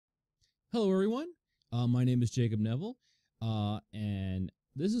Hello everyone, my name is Jacob Neville, and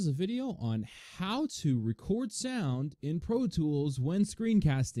this is a video on how to record sound in Pro Tools when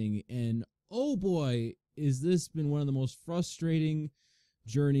screencasting, and oh boy, is this been one of the most frustrating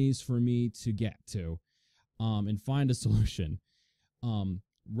journeys for me to get to, and find a solution,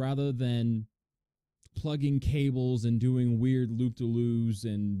 rather than plugging cables and doing weird loop-de-loos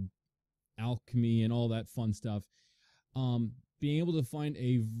and alchemy and all that fun stuff. Being able to find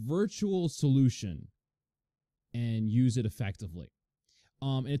a virtual solution and use it effectively.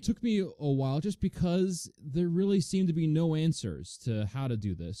 And it took me a while just because there really seemed to be no answers to how to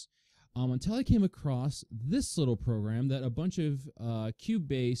do this, until I came across this little program that a bunch of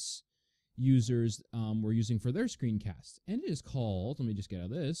Cubebase users were using for their screencasts. And it is called, let me just get out of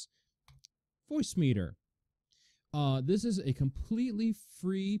this, Voicemeeter. This is a completely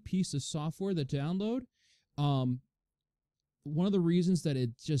free piece of software to download. One of the reasons that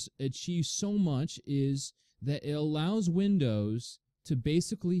it just achieves so much is that it allows Windows to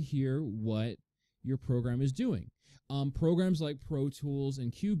basically hear what your program is doing. Programs like Pro Tools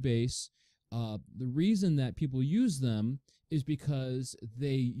and Cubebase, the reason that people use them is because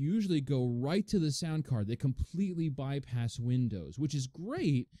they usually go right to the sound card. They completely bypass Windows, which is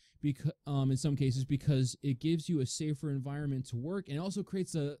great because, in some cases, because it gives you a safer environment to work and also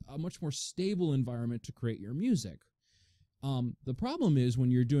creates a much more stable environment to create your music. The problem is when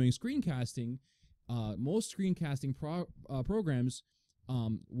you're doing screencasting, most screencasting programs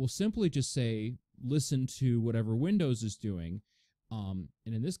will simply just say, listen to whatever Windows is doing. And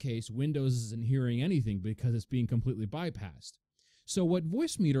in this case, Windows isn't hearing anything because it's being completely bypassed. So what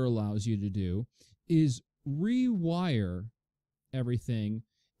Voicemeeter allows you to do is rewire everything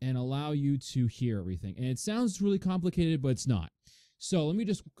and allow you to hear everything. And it sounds really complicated, but it's not. So let me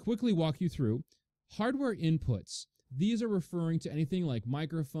just quickly walk you through hardware inputs. These are referring to anything like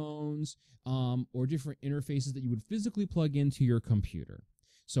microphones or different interfaces that you would physically plug into your computer.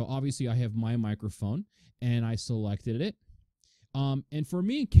 So obviously I have my microphone and I selected it. And for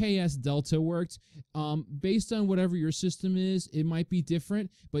me, KS Delta worked. Based on whatever your system is, it might be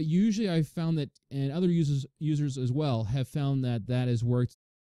different, but usually I've found that, and other users as well have found that that has worked.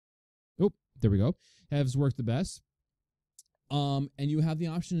 Oh, there we go. Has worked the best. And you have the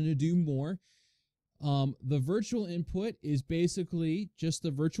option to do more. The virtual input is basically just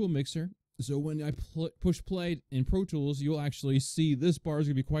the virtual mixer. So when I push play in Pro Tools, you'll actually see this bar is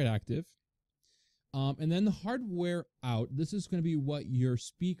going to be quite active. And then the hardware out, this is going to be what your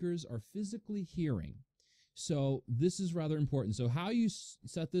speakers are physically hearing. So this is rather important. So how you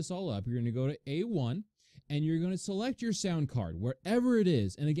set this all up, you're going to go to A1 and you're going to select your sound card, wherever it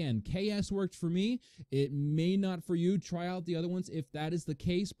is. And again, KS worked for me. It may not for you. Try out the other ones if that is the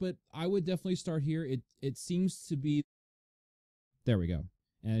case, but I would definitely start here. It seems to be, there we go.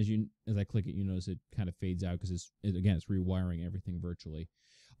 And as I click it, you notice it kind of fades out because again, it's rewiring everything virtually.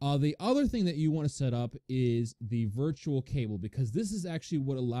 The other thing that you want to set up is the virtual cable, because this is actually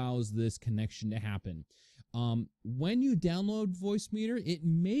what allows this connection to happen. When you download Voicemeeter, it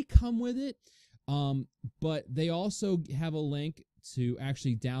may come with it, but they also have a link to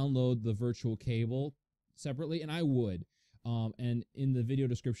actually download the virtual cable separately, and I would. And in the video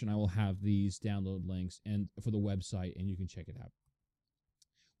description, I will have these download links and for the website, and you can check it out.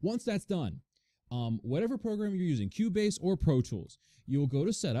 Once that's done, whatever program you're using, Cubase or Pro Tools, you'll go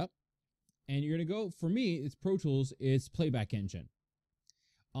to Setup, and you're going to go, for me, it's Pro Tools, it's Playback Engine.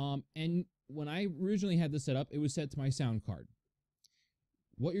 And when I originally had this set up, it was set to my sound card.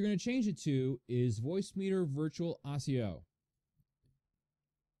 What you're going to change it to is Voicemeeter Virtual Audio.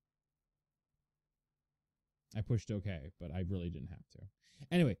 I pushed OK, but I really didn't have to.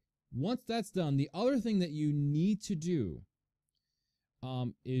 Anyway, once that's done, the other thing that you need to do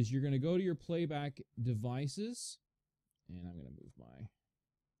is you're going to go to your playback devices, and I'm going to move my,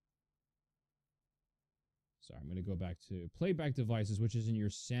 sorry, I'm going to go back to playback devices, which is in your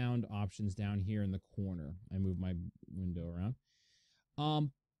sound options down here in the corner. I move my window around.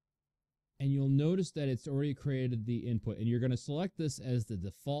 And you'll notice that it's already created the input, and you're going to select this as the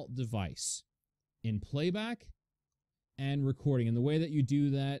default device in playback and recording. And the way that you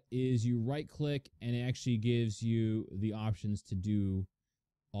do that is you right click and it actually gives you the options to do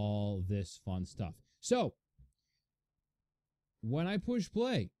all this fun stuff. So when I push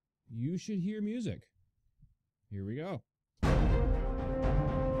play, you should hear music. Here we go.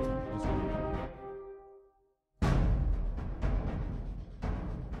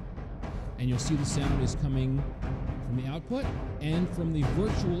 And you'll see the sound is coming from the output and from the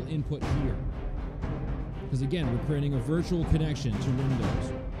virtual input here. Because again, we're creating a virtual connection to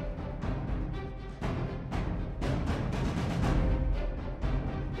Windows.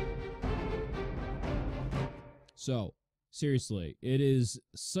 So seriously, it is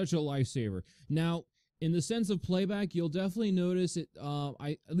such a lifesaver. Now, in the sense of playback, you'll definitely notice it.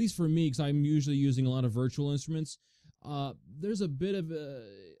 At least for me, because I'm usually using a lot of virtual instruments. There's a bit of a.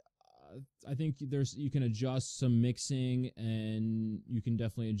 I think you can adjust some mixing, and you can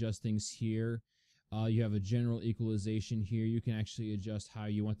definitely adjust things here. You have a general equalization here. You can actually adjust how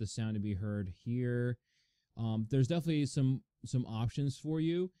you want the sound to be heard here. There's definitely some options for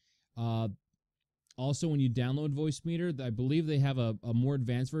you. Also, when you download Voicemeeter, I believe they have a more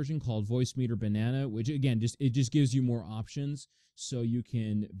advanced version called Voicemeeter Banana, which again it just gives you more options, so you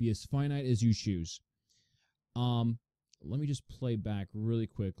can be as finite as you choose. Let me just play back really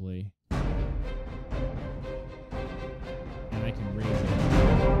quickly, and I can raise it.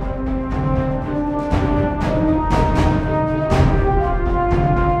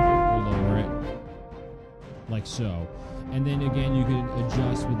 Lower it, like so. And then again, you can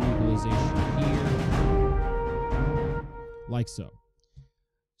adjust with the equalization here, like so.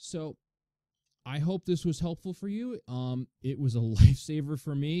 So I hope this was helpful for you. It was a lifesaver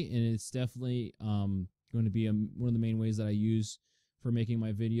for me, and it's definitely going to be one of the main ways that I use for making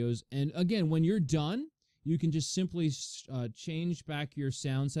my videos. And again, when you're done, you can just simply change back your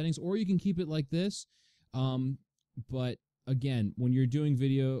sound settings, or you can keep it like this. But again, when you're doing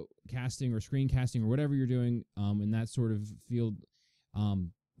video casting or screencasting or whatever you're doing in that sort of field,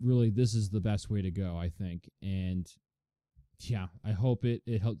 really this is the best way to go, I think. And yeah, I hope it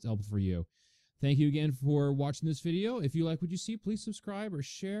helpful for you. Thank you again for watching this video. If you like what you see, please subscribe or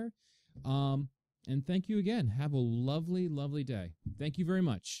share. And thank you again. Have a lovely, lovely day. Thank you very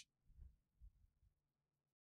much.